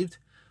believed.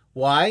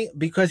 Why?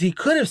 Because he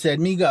could have said,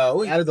 me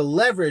go, out of the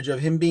leverage of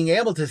him being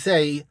able to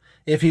say,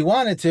 if he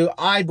wanted to,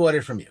 I bought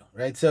it from you,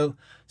 right? So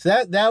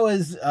that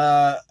was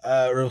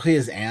Rav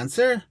Chia's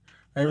answer.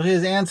 Rav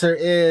Chia's answer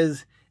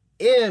is,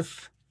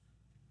 if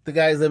the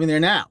guy is living there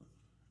now,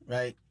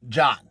 right?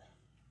 John,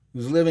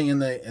 who's living in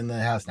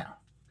the house now,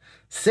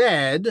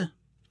 said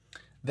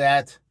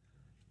that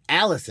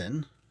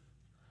Allison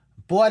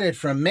bought it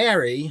from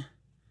Mary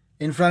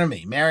in front of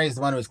me. Mary's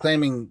the one who was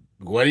claiming,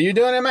 what are you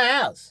doing in my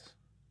house?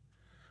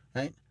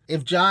 Right?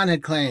 If John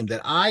had claimed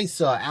that I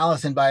saw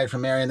Allison buy it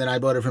from Mary and then I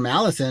bought it from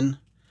Allison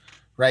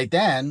right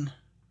then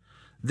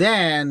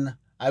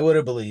I would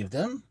have believed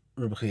him,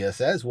 Reb Chia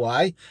says.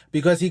 Why?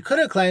 Because he could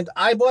have claimed,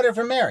 I bought it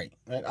from Mary.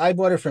 Right? I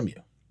bought it from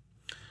you.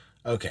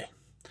 Okay.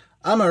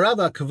 Amar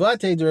Rava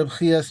kavate de Reb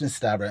Chia's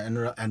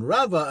mistabra. And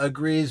Rava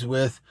agrees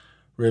with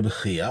Reb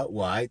Chia.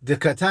 Why? De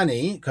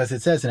katani, because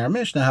it says in our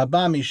Mishnah,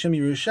 haba mishum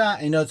Yerusha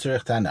eino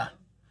tzorech tana.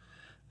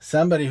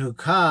 Somebody who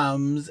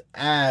comes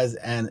as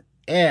an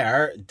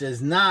heir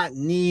does not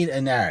need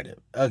a narrative.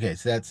 Okay,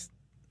 so that's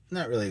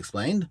not really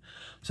explained.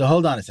 So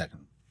hold on a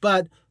second.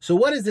 But, so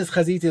what is this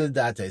chaziti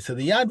l'date? So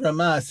the Yad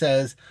Ramah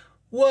says,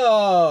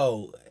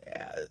 whoa,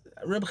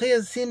 Reb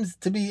Chia seems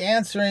to be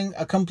answering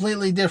a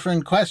completely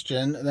different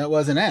question that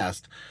wasn't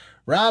asked.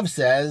 Rav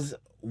says,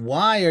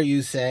 why are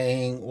you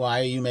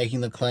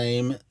making the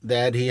claim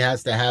that he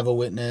has to have a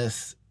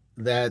witness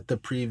that the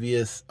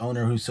previous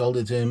owner who sold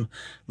it to him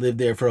lived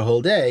there for a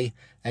whole day?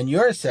 And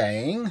you're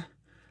saying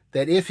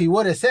that if he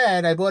would have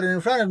said, I bought it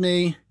in front of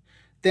me,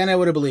 then I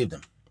would have believed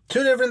him.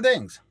 Two different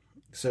things.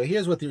 So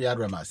here's what the Yad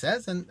Ramah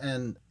says,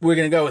 and we're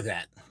going to go with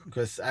that,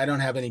 because I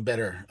don't have any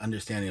better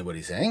understanding of what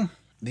he's saying.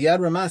 The Yad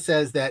Ramah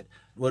says that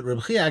what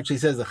Reb Chia actually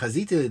says, the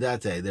chaziti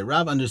l'date, that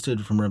Rav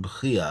understood from Reb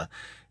Chia,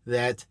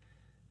 that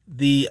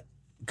the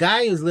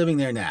guy who's living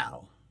there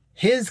now,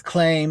 his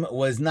claim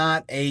was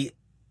not a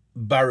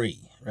bari,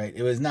 right?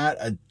 It was not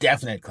a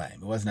definite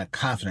claim. It wasn't a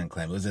confident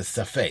claim. It was a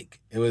safek.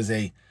 It was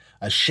a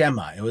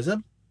shema. It was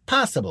a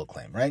possible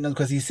claim, right?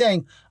 Because he's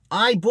saying,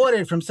 I bought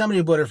it from somebody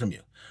who bought it from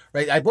you,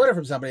 right? I bought it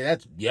from somebody,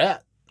 that's, yeah.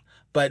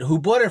 But who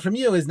bought it from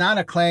you is not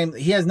a claim.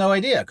 He has no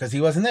idea because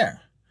he wasn't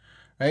there,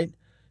 right?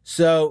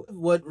 So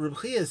what Reb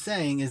Chia is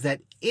saying is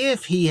that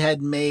if he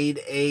had made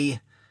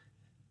a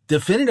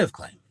definitive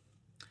claim,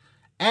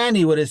 and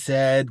he would have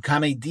said,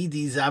 Kame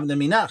didi zavna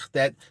minach,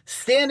 that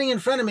standing in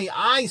front of me,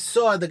 I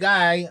saw the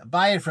guy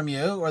buy it from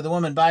you, or the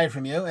woman buy it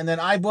from you, and then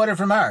I bought it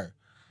from her.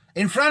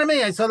 In front of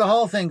me, I saw the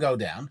whole thing go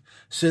down.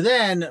 So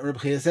then,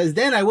 Reb Chia says,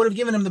 then I would have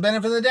given him the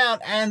benefit of the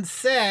doubt and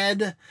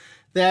said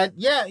that,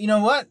 yeah, you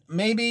know what?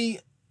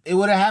 Maybe it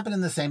would have happened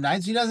in the same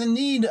night. So he doesn't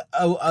need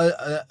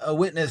a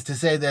witness to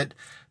say that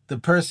the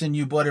person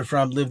you bought it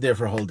from lived there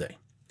for a whole day.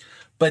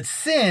 But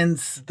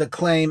since the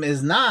claim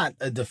is not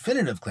a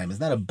definitive claim, it's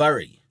not a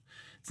bari,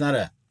 it's not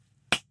a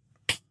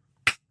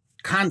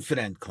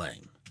confident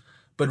claim,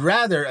 but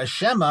rather a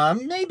shema,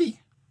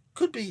 maybe,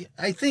 could be,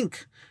 I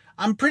think,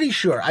 I'm pretty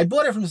sure. I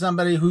bought it from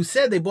somebody who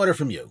said they bought it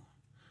from you.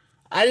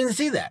 I didn't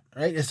see that,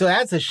 right? So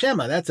that's a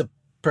shema, that's a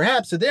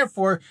perhaps, so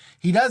therefore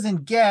he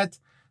doesn't get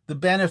the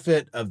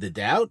benefit of the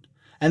doubt,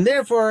 and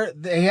therefore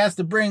he has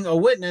to bring a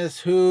witness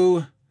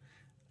who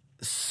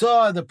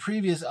saw the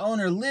previous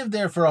owner live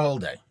there for a whole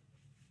day.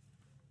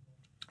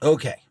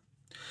 Okay.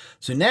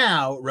 So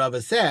now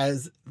Rava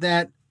says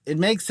that it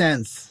makes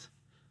sense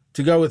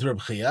to go with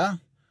Reb Chia,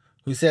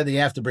 who said that you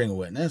have to bring a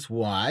witness.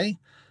 Why?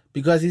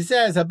 Because he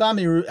says, Haba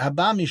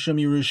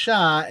mishum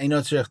Yerusha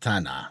eino tzarich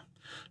tana.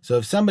 So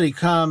if somebody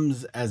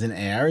comes as an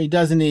heir, he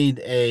doesn't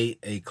need a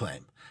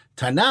claim.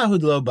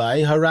 Tanahud lo bai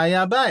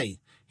haraya bai.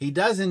 He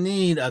doesn't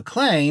need a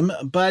claim,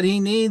 but he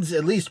needs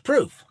at least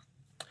proof.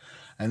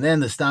 And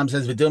then the Stam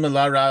says, V'dum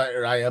la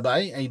raya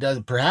bai.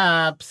 And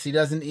perhaps he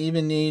doesn't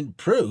even need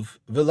proof.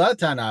 V'la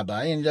tana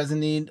bai. And he doesn't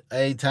need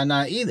a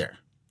tana either.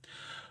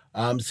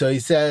 So he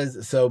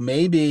says, so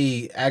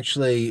maybe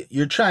actually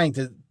you're trying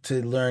to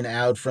learn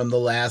out from the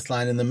last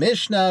line in the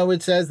Mishnah,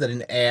 which says that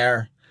an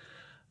heir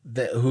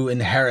who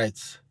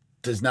inherits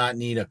does not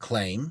need a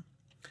claim.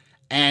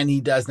 And he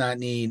does not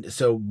need,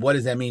 so what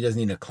does that mean? He doesn't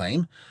need a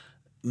claim.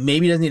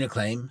 Maybe he doesn't need a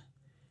claim.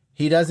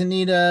 He doesn't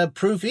need a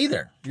proof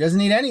either. He doesn't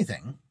need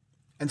anything.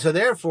 And so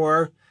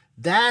therefore,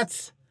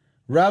 that's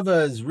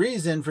Rava's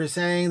reason for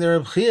saying that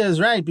Reb Chia is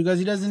right, because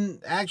he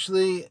doesn't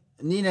actually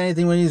need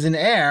anything when he's an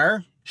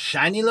heir.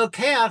 Shani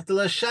lokeach de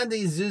la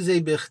shadi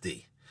zuze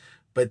bichti.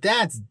 But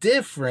that's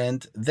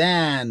different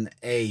than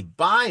a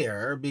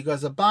buyer,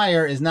 because a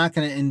buyer is not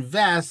going to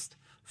invest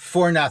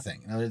for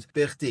nothing. In other words,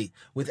 bichti,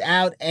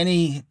 without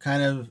any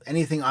kind of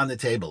anything on the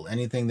table,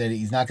 anything that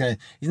he's not going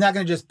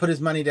to just put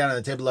his money down on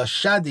the table. La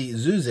shadi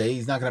zuze,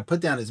 he's not going to put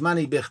down his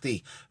money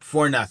bichti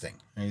for nothing.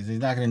 He's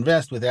not going to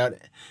invest without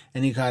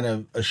any kind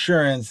of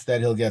assurance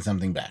that he'll get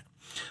something back.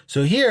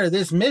 So here,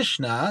 this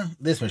Maaseh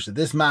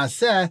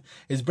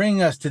is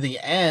bringing us to the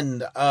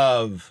end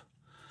of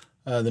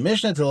the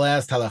Mishnah, to the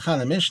last halakha,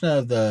 the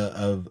Mishnah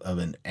of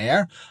an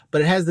heir,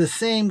 but it has the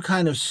same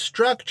kind of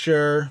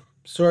structure,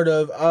 sort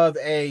of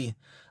a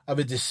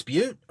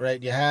dispute,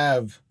 right? You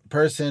have a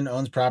person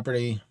owns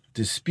property,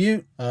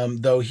 dispute.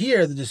 Though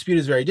here the dispute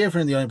is very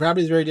different, the owning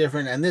property is very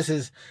different, and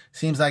this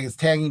seems like it's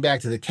tagging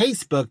back to the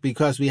case book,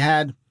 because we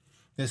had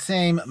the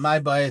same my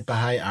bayit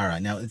b'hai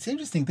ara. Now, it's an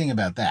interesting thing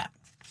about that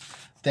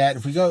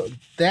if we go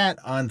that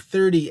on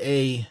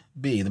 30a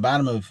b, the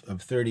bottom of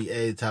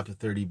 30a, the top of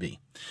 30b,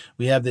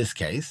 we have this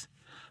case.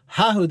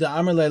 Hahu da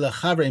amar le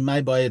lechavre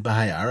my bayit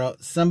b'hai ara.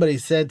 Somebody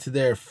said to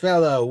their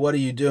fellow, "What are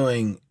you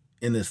doing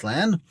in this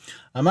land?"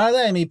 Amar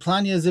le mi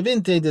planya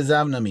zavinte de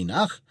zavna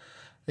minach.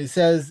 He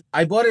says,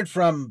 "I bought it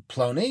from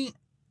Ploni.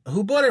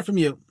 Who bought it from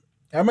you?"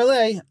 Amar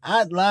le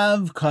at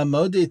lav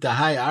kamodi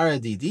tahai ara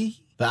didi.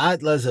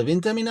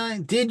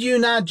 Did you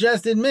not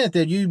just admit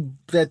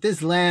that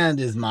this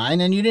land is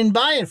mine and you didn't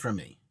buy it from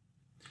me?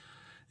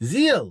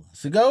 Zeal,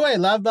 so go away.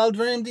 Lav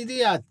baldvarim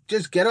didiyat.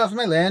 Just get off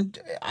my land.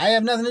 I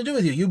have nothing to do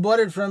with you. You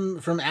bought it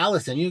from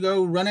Allison. You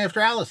go run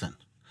after Allison.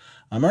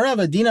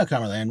 Amarava dina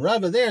kamarla, and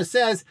Rava there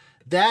says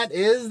that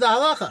is the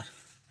halacha.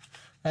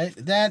 Right?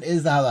 That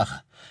is the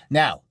halacha.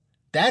 Now,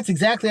 that's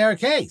exactly our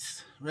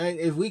case. Right?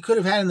 If we could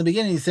have had in the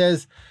beginning, he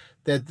says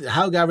that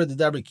how Gavra the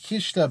Dabri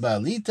Kishta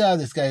Balita,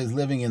 this guy is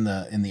living in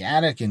the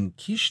attic in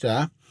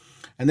Kishta,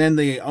 and then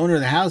the owner of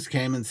the house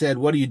came and said,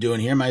 "What are you doing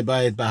here? My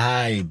bayit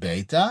bahai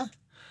beta."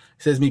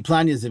 He says, "Mi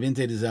planya zavinte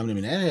de zavna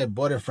mineh." I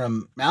bought it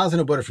from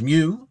Allison. I bought it from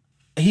you.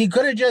 He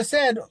could have just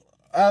said,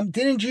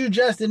 "Didn't you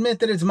just admit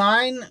that it's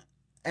mine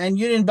and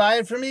you didn't buy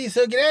it from me?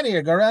 So get out of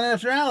here. Go run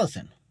after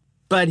Allison."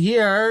 But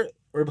here,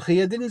 Reb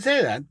Chia didn't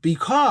say that,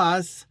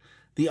 because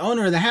the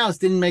owner of the house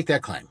didn't make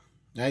that claim.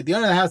 Right? The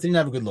owner of the house didn't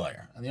have a good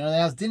lawyer. And the owner of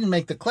the house didn't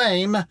make the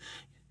claim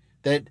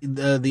that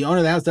the owner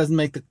of the house didn't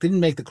make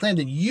the claim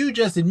that you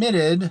just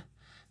admitted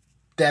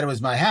that it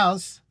was my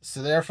house.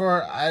 So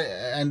therefore,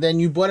 and then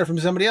you bought it from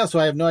somebody else, so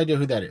I have no idea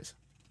who that is.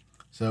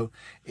 So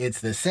it's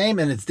the same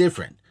and it's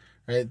different,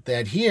 right?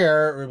 That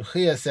here, Reb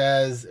Chia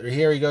says, or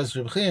here he goes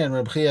to Reb Chia, and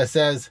Reb Chia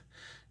says,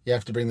 you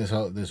have to bring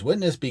this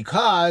witness,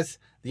 because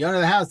the owner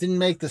of the house didn't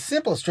make the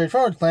simple,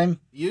 straightforward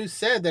claim. You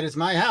said that it's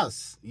my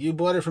house. You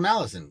bought it from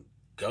Allison.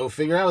 Go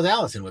figure out with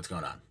Allison what's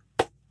going on.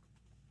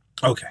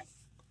 Okay.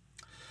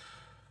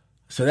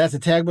 So that's a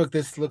tag book.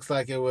 This looks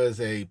like it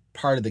was a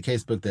part of the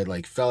case book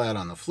that fell out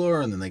on the floor,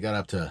 and then they got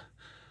up to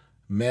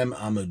Mem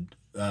Aleph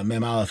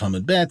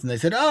Amud Bet, and they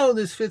said, "Oh,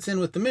 this fits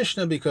in with the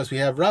Mishnah because we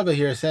have Rava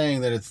here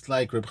saying that it's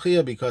like Reb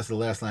Chia because of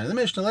the last line of the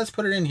Mishnah. Let's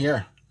put it in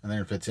here." And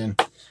then it fits in,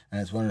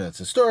 and it's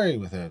a story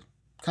with a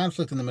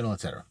conflict in the middle,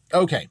 etc.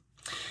 Okay.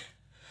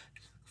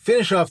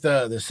 Finish off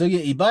the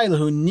sugya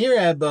Ibailahu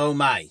Nirebo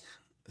Mai.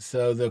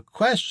 So the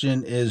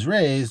question is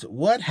raised,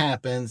 what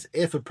happens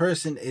if a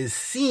person is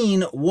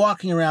seen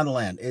walking around the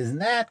land? Is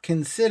that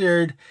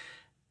considered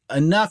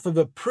enough of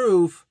a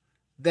proof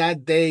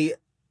that they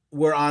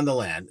were on the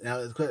land?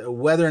 Now,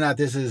 whether or not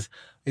is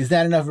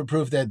that enough of a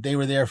proof that they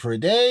were there for a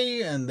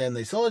day and then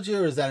they sold you,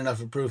 or is that enough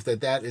of a proof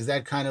that is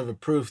that kind of a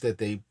proof that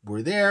they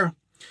were there?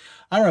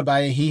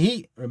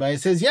 Rabbi Rabbi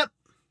says, yep.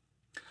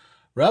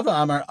 Rava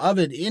Amar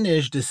Avid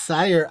Inish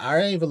Desire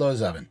Are Velo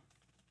Zavin.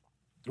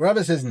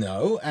 Rava says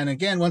no, and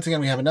once again,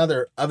 we have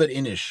another Avid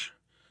Inish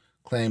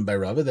claim by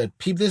Rava that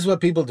this is what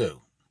people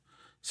do.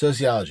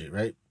 Sociology,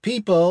 right?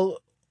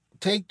 People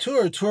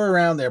tour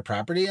around their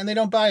property, and they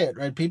don't buy it,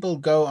 right? People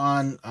go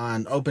on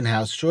open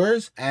house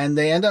tours, and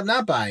they end up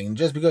not buying.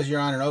 Just because you're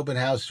on an open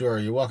house tour,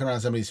 you're walking around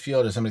somebody's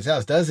field or somebody's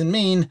house, doesn't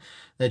mean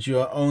that you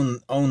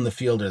own the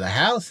field or the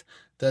house.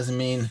 Doesn't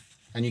mean,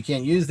 and you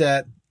can't use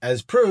that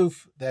as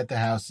proof that the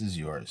house is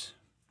yours.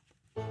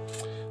 All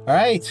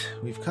right,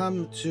 we've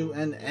come to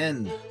an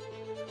end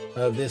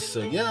of this.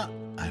 So yeah,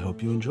 I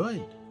hope you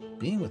enjoyed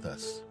being with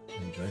us. I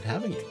enjoyed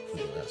having you for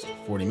the last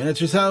 40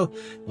 minutes or so,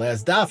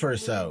 last daf or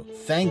so.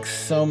 Thanks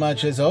so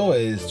much, as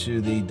always,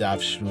 to the Daf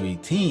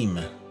Shvui team.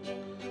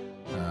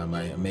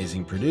 My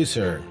amazing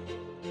producer,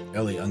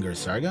 Eli Unger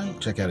Sargon.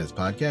 Check out his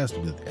podcast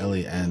with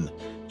Eli and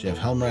Jeff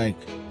Helmreich,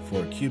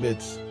 4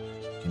 Cubits,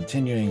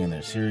 continuing in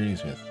their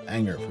series with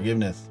anger,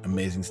 forgiveness,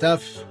 amazing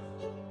stuff.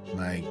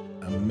 My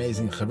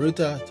amazing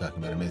Chavruta,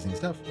 talking about amazing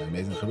stuff. My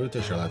amazing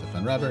Chavruta, Charlotte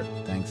Fan Robert.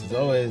 Thanks as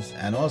always.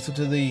 And also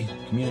to the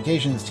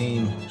communications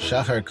team,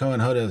 Shachar Cohen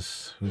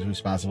Hodos, who's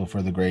responsible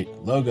for the great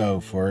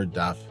logo for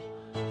Daf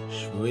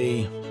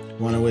Shvui. I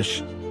want to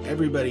wish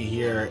everybody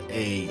here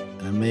an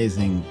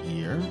amazing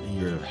year, a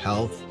year of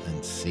health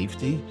and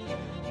safety,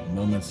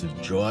 moments of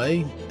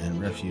joy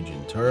and refuge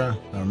in Torah.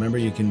 Remember,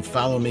 you can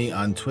follow me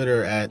on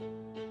Twitter at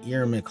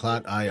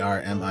Irmiklat,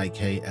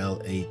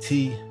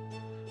 IRMIKLAT.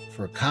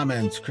 For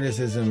comments,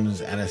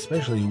 criticisms, and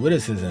especially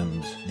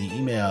witticisms, the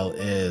email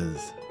is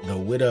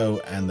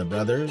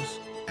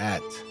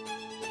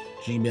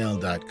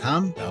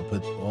thewidowandthebrothers@gmail.com. I'll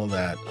put all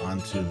that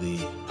onto the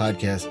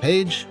podcast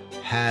page.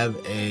 Have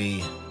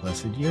a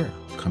blessed year.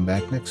 Come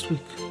back next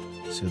week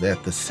so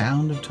that the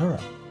sound of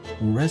Torah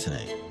will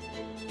resonate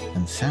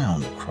and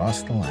sound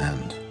across the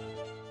land.